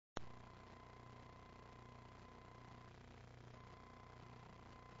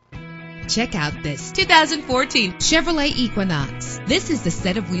Check out this 2014 Chevrolet Equinox. This is the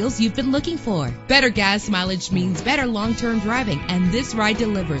set of wheels you've been looking for. Better gas mileage means better long-term driving, and this ride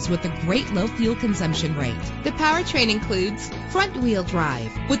delivers with a great low fuel consumption rate. The powertrain includes front-wheel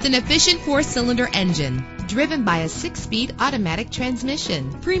drive with an efficient 4-cylinder engine driven by a 6-speed automatic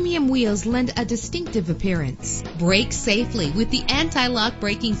transmission. Premium wheels lend a distinctive appearance. Brake safely with the anti-lock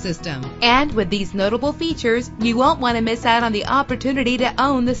braking system. And with these notable features, you won't want to miss out on the opportunity to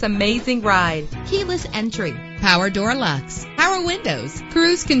own this amazing ride. Keyless entry, power door locks, power windows,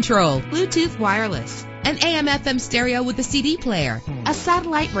 cruise control, Bluetooth wireless, an AM/FM stereo with a CD player, a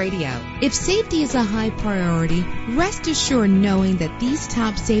satellite radio. If safety is a high priority, rest assured knowing that these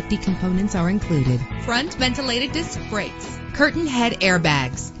top safety components are included. Front ventilated disc brakes, curtain head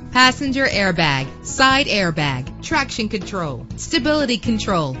airbags, passenger airbag, side airbag, traction control, stability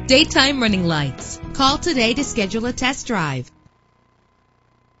control, daytime running lights. Call today to schedule a test drive.